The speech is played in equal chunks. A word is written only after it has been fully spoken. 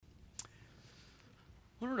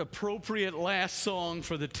What an appropriate last song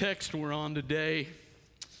for the text we're on today.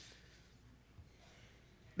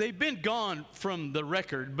 They've been gone from the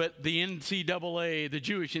record, but the NCAA, the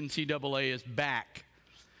Jewish NCAA, is back.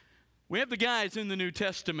 We have the guys in the New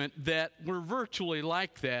Testament that were virtually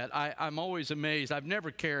like that. I'm always amazed. I've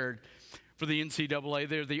never cared for the NCAA.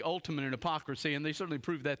 They're the ultimate in hypocrisy, and they certainly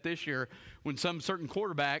proved that this year when some certain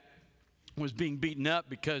quarterback was being beaten up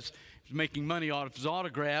because he was making money off his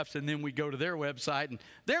autographs, and then we go to their website, and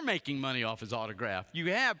they're making money off his autograph.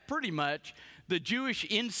 You have pretty much the Jewish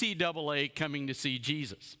NCAA coming to see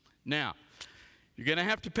Jesus. Now, you're going to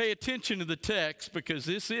have to pay attention to the text because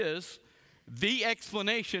this is the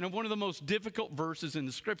explanation of one of the most difficult verses in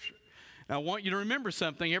the Scripture. Now, I want you to remember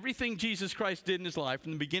something. Everything Jesus Christ did in his life,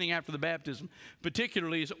 from the beginning after the baptism,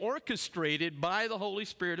 particularly, is orchestrated by the Holy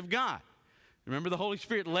Spirit of God. Remember, the Holy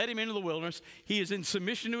Spirit led him into the wilderness. He is in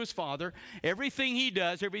submission to his Father. Everything he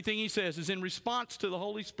does, everything he says is in response to the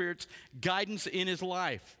Holy Spirit's guidance in his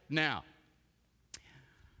life. Now,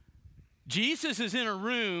 Jesus is in a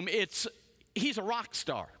room. He's a rock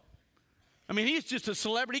star. I mean, he's just a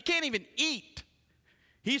celebrity. He can't even eat.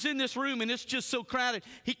 He's in this room, and it's just so crowded.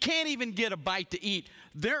 He can't even get a bite to eat.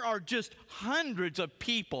 There are just hundreds of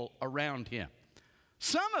people around him.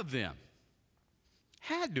 Some of them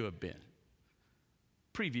had to have been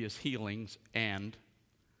previous healings and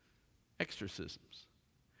exorcisms.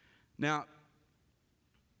 Now,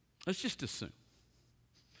 let's just assume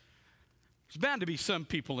there's bound to be some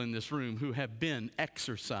people in this room who have been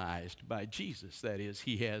exorcised by Jesus. That is,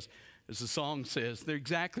 he has, as the song says, they're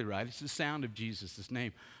exactly right. It's the sound of Jesus'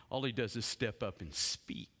 name. All he does is step up and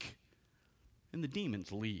speak. And the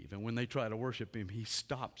demons leave. And when they try to worship him, he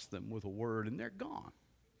stops them with a word, and they're gone.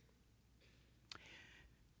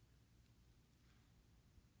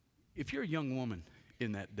 If you're a young woman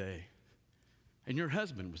in that day, and your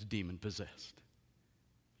husband was demon-possessed,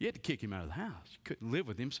 you had to kick him out of the house. You couldn't live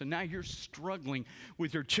with him, so now you're struggling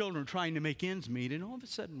with your children trying to make ends meet, and all of a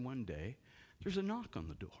sudden one day, there's a knock on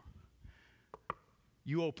the door.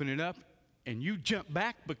 You open it up, and you jump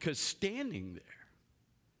back because standing there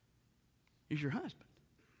is your husband.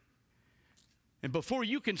 And before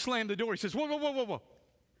you can slam the door, he says, whoa, whoa, whoa, whoa, whoa.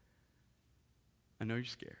 I know you're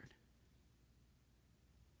scared,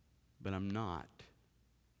 but I'm not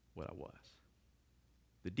what I was.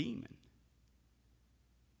 The demon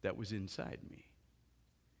that was inside me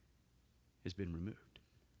has been removed.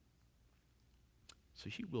 So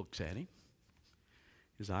she looks at him.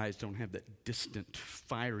 His eyes don't have that distant,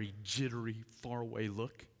 fiery, jittery, faraway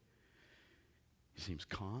look. He seems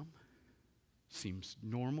calm, seems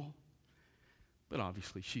normal. But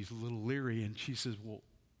obviously she's a little leery, and she says, well,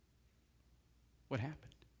 what happened?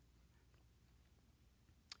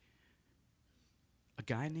 A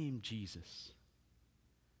guy named Jesus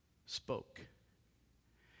spoke,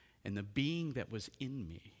 and the being that was in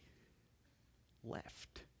me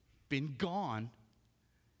left, been gone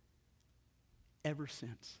ever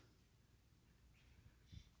since.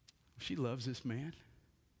 She loves this man.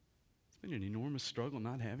 It's been an enormous struggle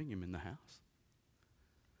not having him in the house.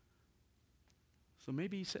 So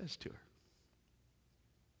maybe he says to her,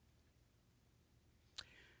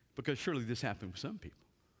 because surely this happened with some people,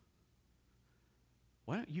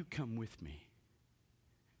 why don't you come with me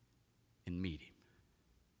and meet him?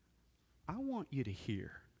 I want you to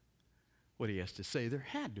hear what he has to say. There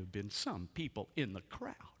had to have been some people in the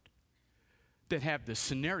crowd that have the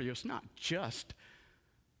scenarios, not just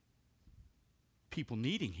people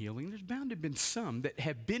needing healing. There's bound to have been some that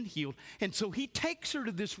have been healed. And so he takes her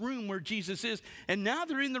to this room where Jesus is, and now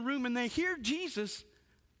they're in the room and they hear Jesus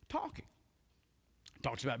talking. He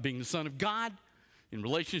talks about being the Son of God, in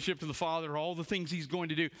relationship to the Father, all the things he's going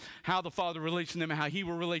to do, how the Father relates to them, and how he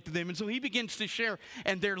will relate to them. And so he begins to share,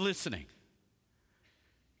 and they're listening.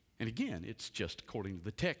 And again, it's just, according to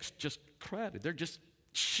the text, just crowded. They're just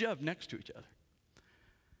shoved next to each other.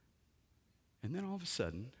 And then all of a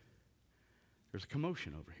sudden, there's a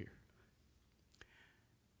commotion over here.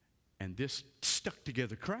 And this stuck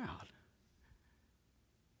together crowd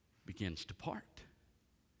begins to part,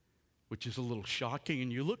 which is a little shocking. And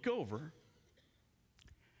you look over,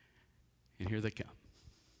 and here they come.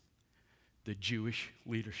 The Jewish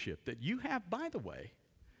leadership that you have, by the way,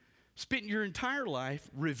 spent your entire life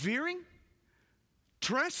revering,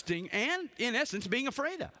 trusting, and in essence, being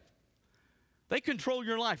afraid of. They control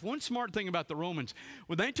your life. One smart thing about the Romans,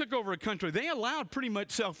 when they took over a country, they allowed pretty much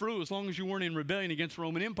self-rule as long as you weren't in rebellion against the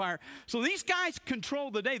Roman Empire. So these guys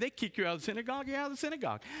control the day. They kick you out of the synagogue, you're out of the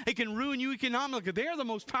synagogue. They can ruin you economically. They are the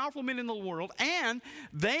most powerful men in the world, and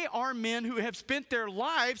they are men who have spent their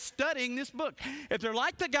lives studying this book. If they're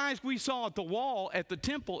like the guys we saw at the wall at the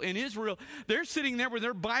temple in Israel, they're sitting there with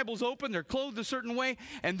their Bibles open, they're clothed a certain way,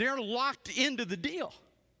 and they're locked into the deal.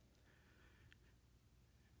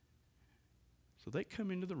 So they come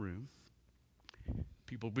into the room.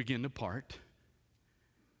 People begin to part.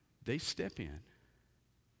 They step in.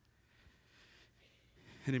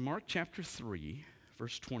 And in Mark chapter 3,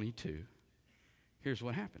 verse 22, here's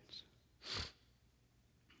what happens.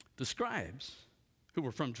 The scribes, who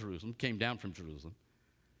were from Jerusalem, came down from Jerusalem,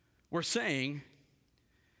 were saying,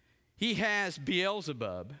 he has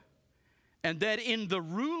Beelzebub, and that in the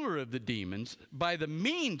ruler of the demons, by the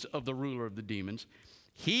means of the ruler of the demons,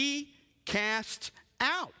 he casts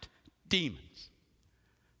out demons.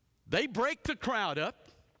 They break the crowd up.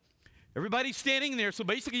 Everybody's standing there. So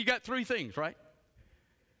basically you got three things, right?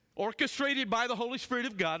 Orchestrated by the Holy Spirit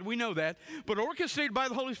of God. We know that. But orchestrated by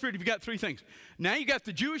the Holy Spirit, you've got three things. Now you got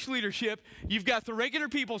the Jewish leadership. You've got the regular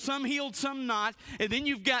people, some healed, some not. And then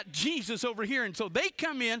you've got Jesus over here. And so they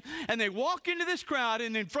come in and they walk into this crowd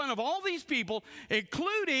and in front of all these people,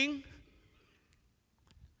 including,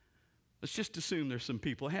 let's just assume there's some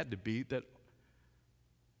people, it had to be, that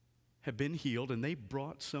have been healed, and they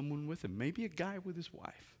brought someone with them, maybe a guy with his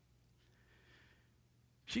wife.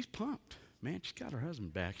 She's pumped. Man, she's got her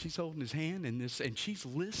husband back. She's holding his hand in this, and she's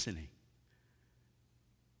listening.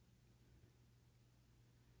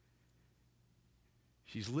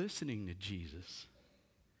 She's listening to Jesus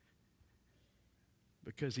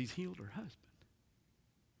because he's healed her husband.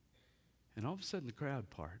 And all of a sudden the crowd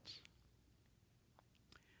parts.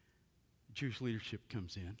 Jewish leadership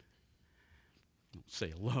comes in. Don't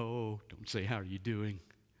say hello. Don't say, how are you doing?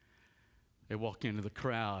 They walk into the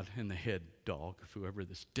crowd, and the head dog, whoever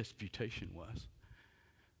this disputation was,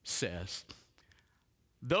 says,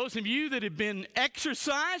 those of you that have been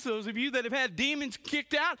exorcised, those of you that have had demons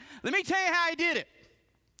kicked out, let me tell you how he did it.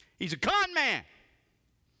 He's a con man.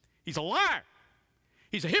 He's a liar.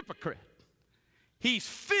 He's a hypocrite. He's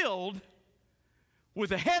filled with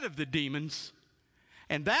the head of the demons,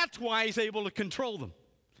 and that's why he's able to control them.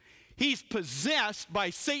 He's possessed by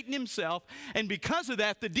Satan himself, and because of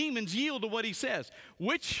that, the demons yield to what he says,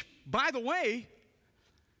 which, by the way,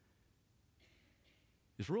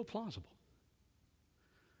 is real plausible.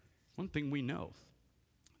 One thing we know,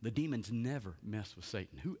 the demons never mess with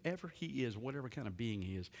Satan. Whoever he is, whatever kind of being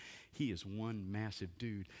he is one massive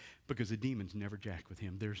dude, because the demons never jack with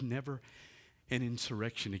him. There's never an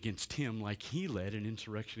insurrection against him like he led an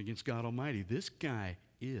insurrection against God Almighty. This guy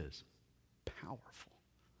is powerful.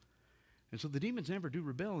 And so the demons never do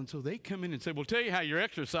rebel, and so they come in and say, we'll tell you how you're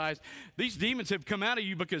exorcised. These demons have come out of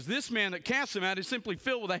you because this man that casts them out is simply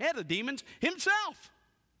filled with the head of demons himself.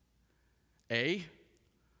 A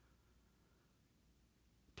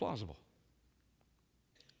plausible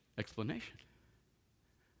explanation.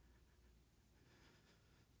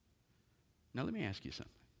 Now let me ask you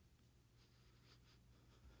something.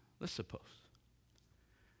 Let's suppose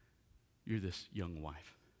you're this young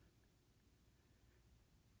wife.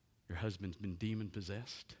 Your husband's been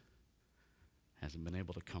demon-possessed, hasn't been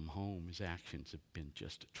able to come home. His actions have been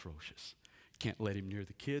just atrocious. Can't let him near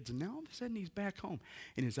the kids, and now all of a sudden he's back home,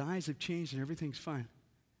 and his eyes have changed, and everything's fine.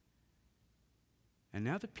 And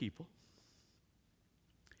now the people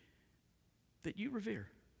that you revere,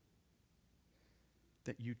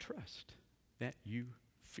 that you trust, that you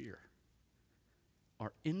fear,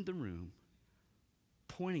 are in the room,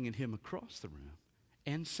 pointing at him across the room,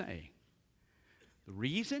 and saying, the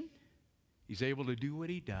reason he's able to do what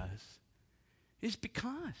he does is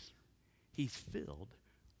because he's filled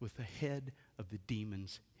with the head of the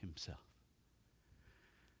demons himself.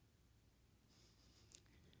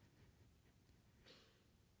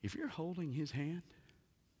 If you're holding his hand,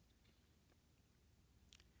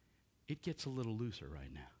 it gets a little looser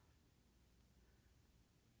right now,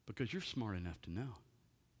 because you're smart enough to know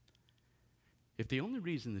if the only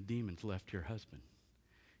reason the demons left your husband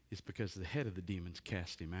is because the head of the demons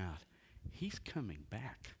cast him out, he's coming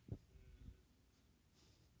back.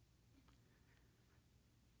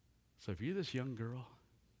 So if you're this young girl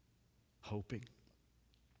hoping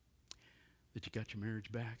that you got your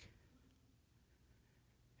marriage back,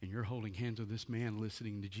 and you're holding hands with this man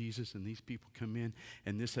listening to Jesus, and these people come in,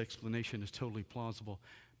 and this explanation is totally plausible,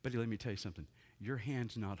 but let me tell you something. Your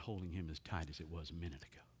hand's not holding him as tight as it was a minute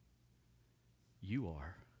ago. You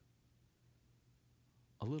are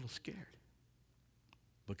a little scared,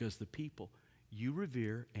 because the people you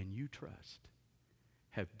revere and you trust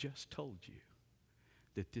have just told you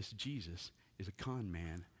that this Jesus is a con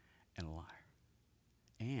man and a liar.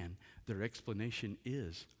 And their explanation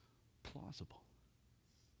is plausible.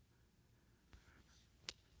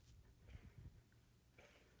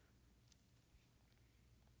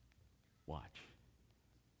 Watch.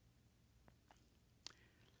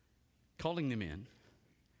 Calling them in,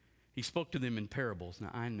 he spoke to them in parables.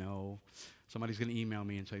 Now, I know somebody's going to email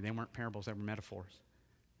me and say they weren't parables, they were metaphors.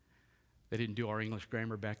 They didn't do our English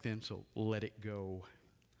grammar back then, so let it go.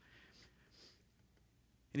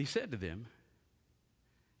 And he said to them,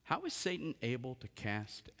 how is Satan able to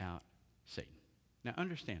cast out Satan? Now,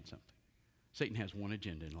 understand something. Satan has one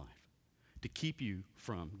agenda in life, to keep you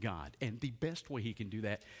from God. And the best way he can do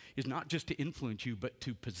that is not just to influence you, but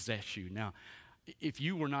to possess you. Now, if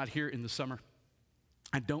you were not here in the summer,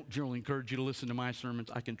 I don't generally encourage you to listen to my sermons.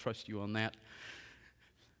 I can trust you on that.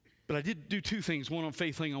 But I did do two things, one on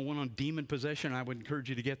faith healing and one on demon possession. I would encourage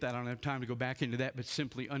you to get that. I don't have time to go back into that, but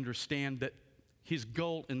simply understand that his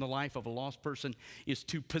goal in the life of a lost person is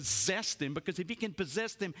to possess them, because if he can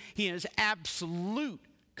possess them, he has absolute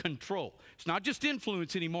control. It's not just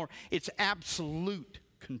influence anymore, it's absolute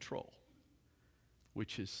control,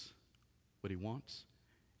 which is what he wants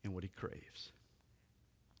and what he craves.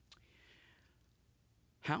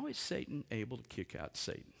 How is Satan able to kick out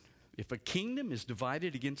Satan? If a kingdom is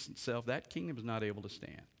divided against itself, that kingdom is not able to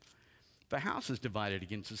stand. If a house is divided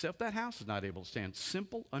against itself, that house is not able to stand.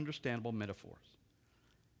 Simple, understandable metaphors.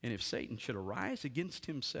 And if Satan should arise against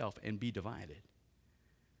himself and be divided,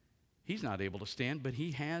 he's not able to stand, but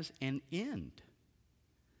he has an end.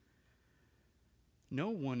 No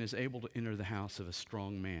one is able to enter the house of a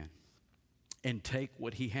strong man and take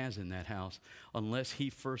what he has in that house unless he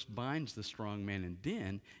first binds the strong man, and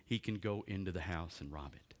then he can go into the house and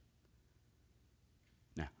rob it.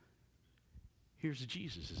 Now, here's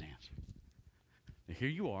Jesus' answer. Now, here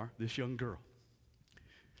you are, this young girl.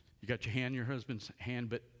 You got your hand in your husband's hand,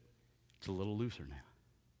 but it's a little looser now.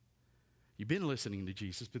 You've been listening to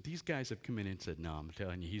Jesus, but these guys have come in and said, no, I'm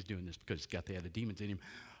telling you, he's doing this because he's got the other demons in him.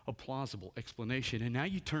 A plausible explanation. And now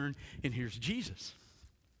you turn, and here's Jesus.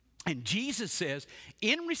 And Jesus says,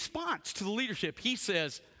 in response to the leadership, he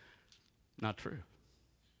says, not true.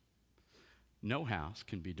 No house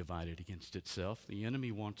can be divided against itself. The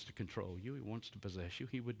enemy wants to control you. He wants to possess you.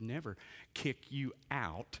 He would never kick you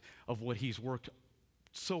out of what he's worked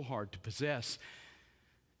so hard to possess.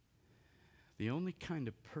 The only kind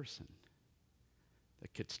of person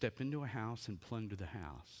that could step into a house and plunder the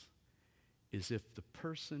house is if the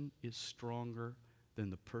person is stronger than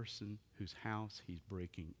the person whose house he's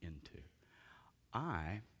breaking into.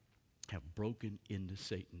 I have broken into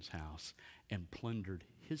Satan's house and plundered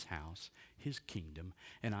his house, his kingdom,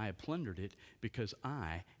 and I have plundered it because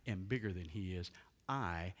I am bigger than he is.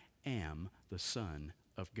 I am the Son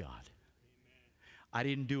of God. I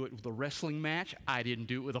didn't do it with a wrestling match. I didn't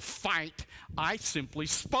do it with a fight. I simply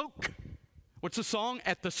spoke. What's the song?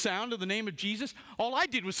 At the sound of the name of Jesus? All I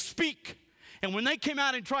did was speak. And when they came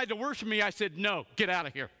out and tried to worship me, I said, no, get out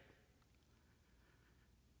of here.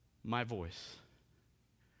 My voice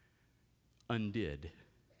undid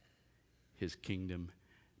his kingdom,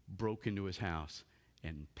 broke into his house,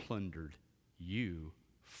 and plundered you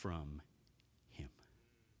from him.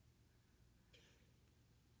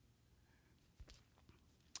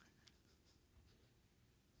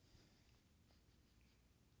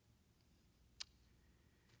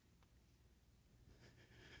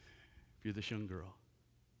 If you're this young girl,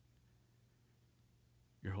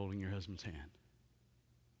 you're holding your husband's hand.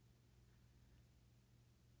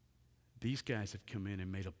 These guys have come in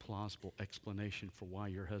and made a plausible explanation for why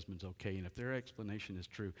your husband's okay, and if their explanation is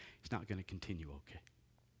true, he's not going to continue okay.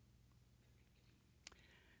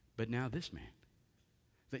 But now this man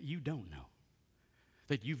that you don't know,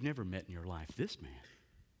 that you've never met in your life, this man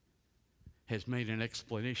has made an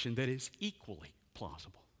explanation that is equally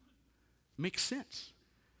plausible. Makes sense.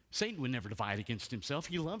 Satan would never divide against himself.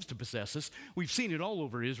 He loves to possess us. We've seen it all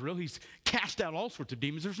over Israel. He's cast out all sorts of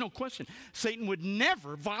demons. There's no question. Satan would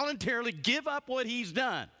never voluntarily give up what he's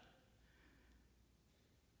done.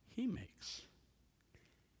 He makes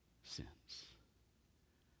sense.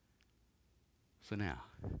 So now,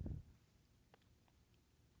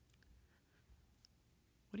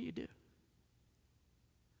 what do?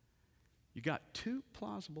 You got two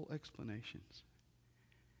plausible explanations.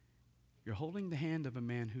 You're holding the hand of a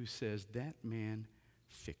man who says that man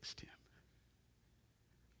fixed him.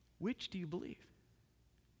 Which do you believe?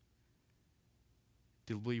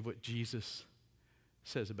 Do you believe what Jesus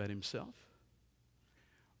says about himself?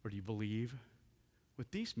 Or do you believe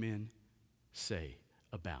what these men say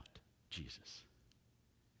about Jesus.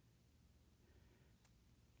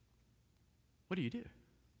 What do you do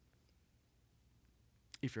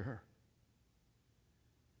if you're her?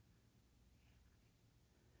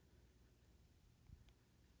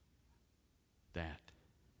 That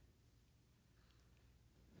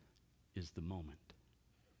is the moment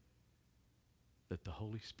that the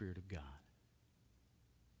Holy Spirit of God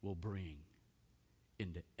will bring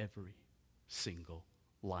into every single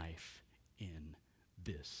life in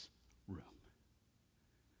this room.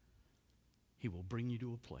 He will bring you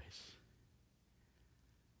to a place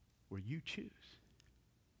where you choose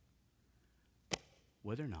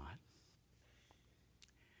whether or not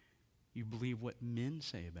you believe what men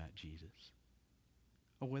say about Jesus,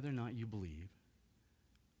 or whether or not you believe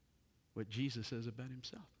what Jesus says about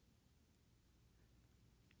himself.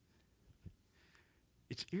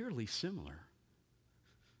 It's eerily similar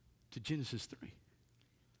to Genesis 3.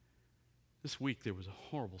 This week there was a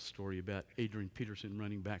horrible story about Adrian Peterson,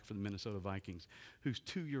 running back for the Minnesota Vikings, whose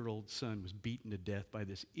 2-year-old son was beaten to death by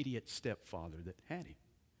this idiot stepfather that had him.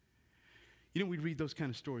 You know, we read those kind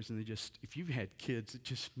of stories and if you've had kids, it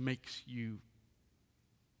just makes you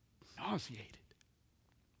nauseated.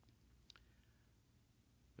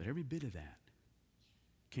 But every bit of that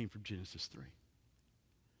came from Genesis 3,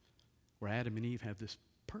 where Adam and Eve have this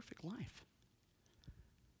perfect life.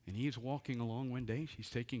 And Eve's walking along one day, she's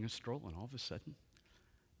taking a stroll, and all of a sudden,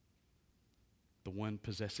 the one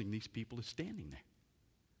possessing these people is standing there.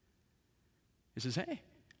 He says,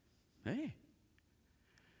 hey,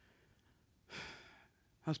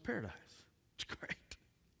 how's paradise? It's great.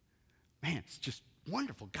 Man, it's just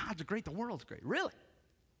wonderful. God's great, the world's great. Really?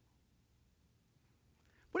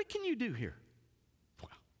 What can you do here? Well,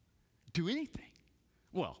 do anything.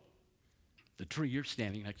 Well, the tree you're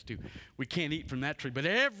standing next to, we can't eat from that tree, but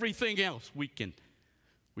everything else we can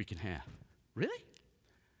have. Really?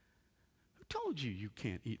 Who told you you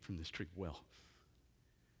can't eat from this tree? Well,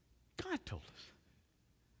 God told us.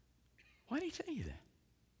 Why did he tell you that?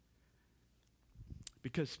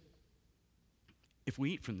 Because if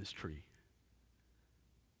we eat from this tree,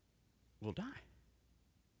 we'll die.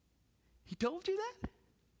 He told you that?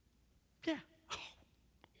 Yeah. Oh.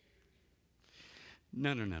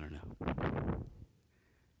 No.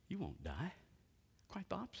 You won't die. Quite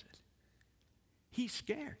the opposite. He's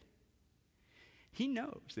scared. He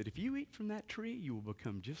knows that if you eat from that tree, you will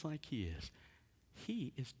become just like he is.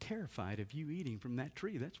 He is terrified of you eating from that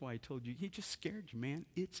tree. That's why he told you. He just scared you, man.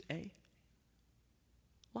 It's a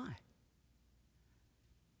lie.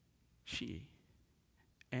 She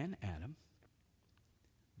and Adam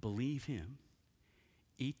believe him,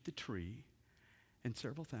 eat the tree, and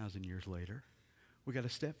several thousand years later, we got a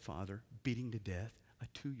stepfather beating to death a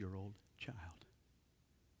 2-year-old child.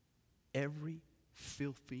 Every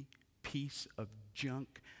filthy piece of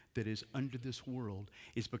junk that is under this world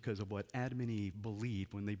is because of what Adam and Eve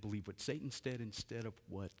believed when they believed what Satan said instead of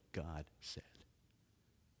what God said.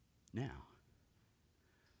 Now,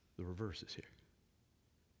 the reverse is here.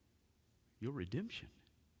 Your redemption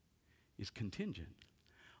is contingent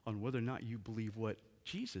on whether or not you believe what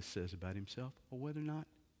Jesus says about himself or whether or not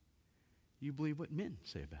you believe what men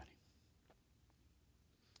say about him.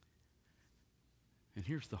 And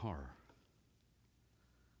here's the horror.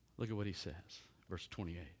 Look at what he says, verse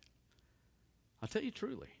 28. I'll tell you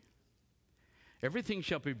truly, everything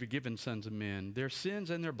shall be forgiven sons of men, their sins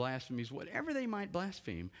and their blasphemies, whatever they might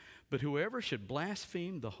blaspheme. But whoever should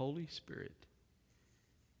blaspheme the Holy Spirit,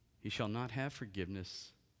 he shall not have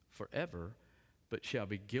forgiveness forever, but shall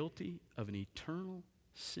be guilty of an eternal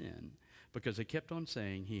sin, because they kept on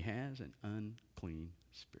saying he has an unclean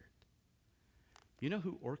spirit. You know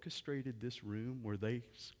who orchestrated this room where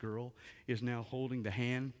this girl is now holding the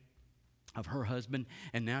hand of her husband,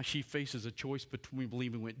 and now she faces a choice between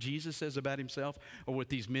believing what Jesus says about himself or what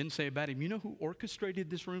these men say about him? You know who orchestrated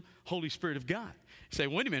this room? Holy Spirit of God. You say,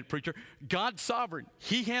 wait a minute, preacher. God's sovereign.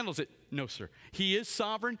 He handles it. No, sir. He is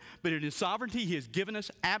sovereign, but in his sovereignty, he has given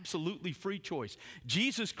us absolutely free choice.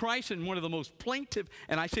 Jesus Christ, in one of the most plaintive,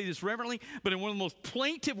 and I say this reverently, but in one of the most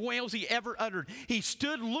plaintive wails he ever uttered, he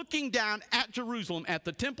stood looking down at Jerusalem, at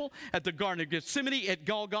the temple, at the Garden of Gethsemane, at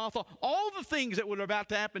Golgotha, all the things that were about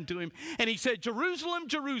to happen to him. And he said, Jerusalem,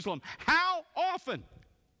 Jerusalem, how often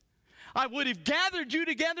I would have gathered you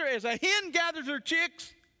together as a hen gathers her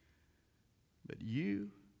chicks, but you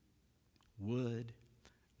would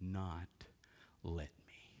not let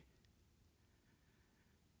me.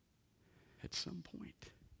 At some point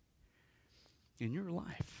in your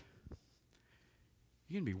life,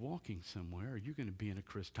 you're going to be walking somewhere, or you're going to be in a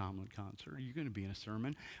Chris Tomlin concert, or you're going to be in a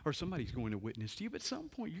sermon, or somebody's going to witness to you, but at some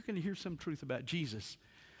point you're going to hear some truth about Jesus.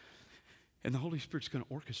 And the Holy Spirit's going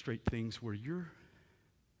to orchestrate things where you're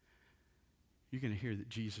going to hear that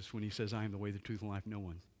Jesus, when he says, I am the way, the truth, and life, no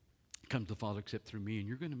one comes to the Father except through me. And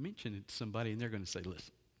you're going to mention it to somebody, and they're going to say,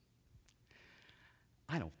 listen,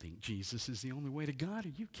 I don't think Jesus is the only way to God. Are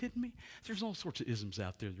you kidding me? There's all sorts of isms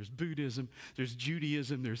out there. There's Buddhism, there's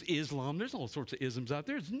Judaism, there's Islam. There's all sorts of isms out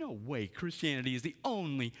there. There's no way Christianity is the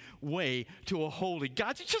only way to a holy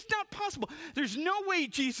God. It's just not possible. There's no way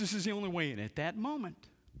Jesus is the only way. And at that moment,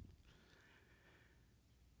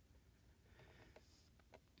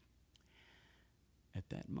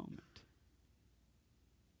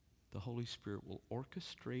 the Holy Spirit will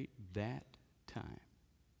orchestrate that time.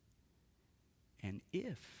 And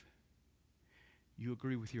if you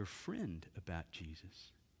agree with your friend about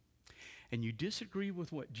Jesus, and you disagree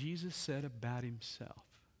with what Jesus said about himself,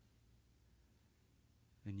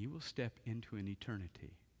 then you will step into an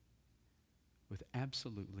eternity with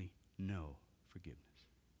absolutely no forgiveness.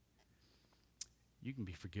 You can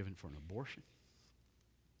be forgiven for an abortion,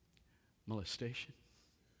 molestation,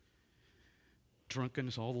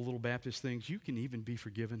 drunkenness, all the little Baptist things. You can even be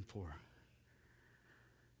forgiven for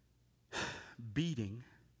beating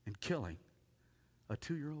and killing a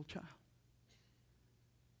 2-year-old child.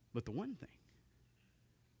 But the one thing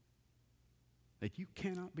that you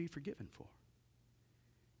cannot be forgiven for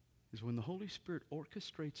is when the Holy Spirit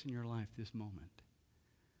orchestrates in your life this moment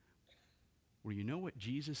where you know what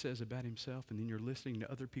Jesus says about himself, and then you're listening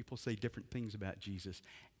to other people say different things about Jesus.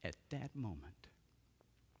 At that moment,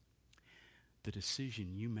 the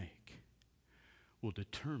decision you make will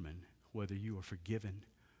determine whether you are forgiven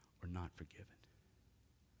or not forgiven.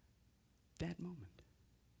 That moment.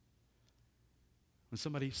 When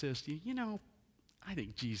somebody says to you, you know, I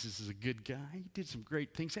think Jesus is a good guy. He did some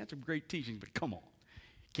great things, had some great teachings, but come on.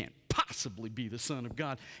 He can't possibly be the Son of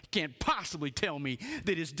God. He can't possibly tell me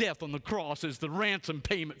that his death on the cross is the ransom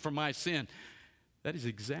payment for my sin. That is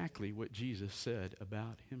exactly what Jesus said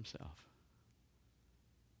about himself.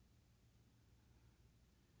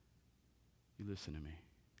 You listen to me.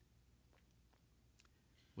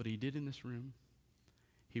 What he did in this room,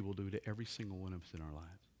 he will do to every single one of us in our lives.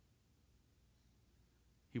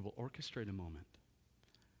 He will orchestrate a moment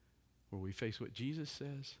where we face what Jesus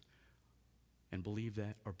says and believe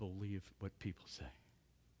that or believe what people say.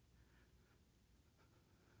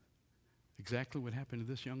 Exactly what happened to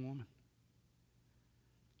this young woman.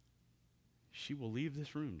 She will leave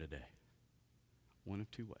this room today one of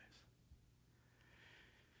two ways.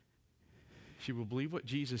 She will believe what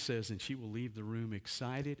Jesus says, and she will leave the room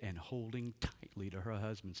excited and holding tightly to her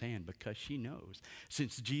husband's hand because she knows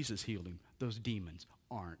since Jesus healed him, those demons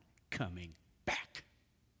aren't coming back.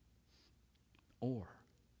 Or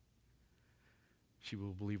she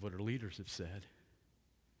will believe what her leaders have said,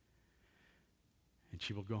 and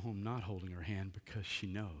she will go home not holding her hand because she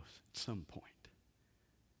knows at some point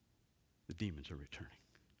the demons are returning.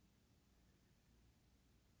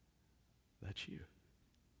 That's you.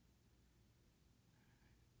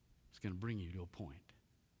 It's going to bring you to a point,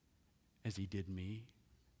 as he did me,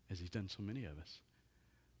 as he's done so many of us,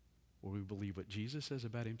 where we believe what Jesus says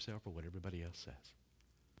about himself or what everybody else says.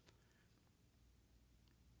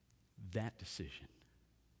 That decision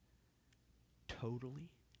totally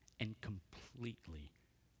and completely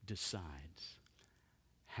decides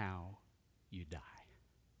how you die.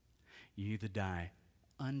 You either die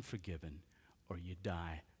unforgiven or you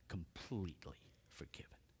die completely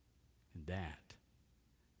forgiven. And that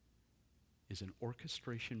is an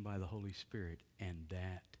orchestration by the Holy Spirit, and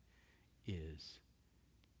that is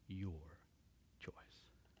your choice.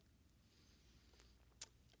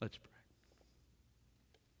 Let's pray.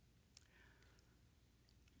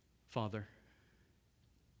 Father,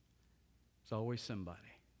 it's always somebody.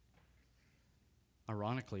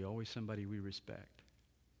 Ironically, always somebody we respect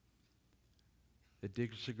that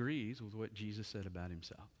disagrees with what Jesus said about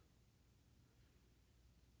himself.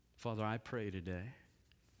 Father, I pray today,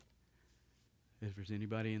 if there's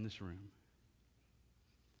anybody in this room,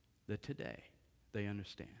 that today they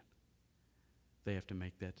understand they have to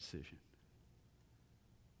make that decision.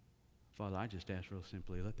 Father, I just ask real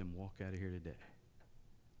simply, let them walk out of here today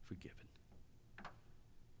forgiven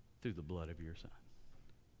through the blood of your Son.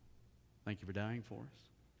 Thank you for dying for us.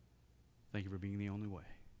 Thank you for being the only way.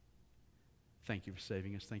 Thank you for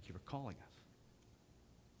saving us. Thank you for calling us.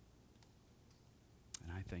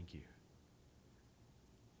 And I thank you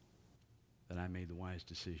that I made the wise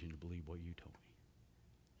decision to believe what you told me.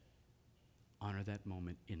 Honor that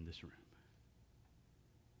moment in this room.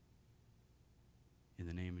 In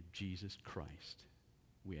the name of Jesus Christ,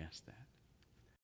 we ask that.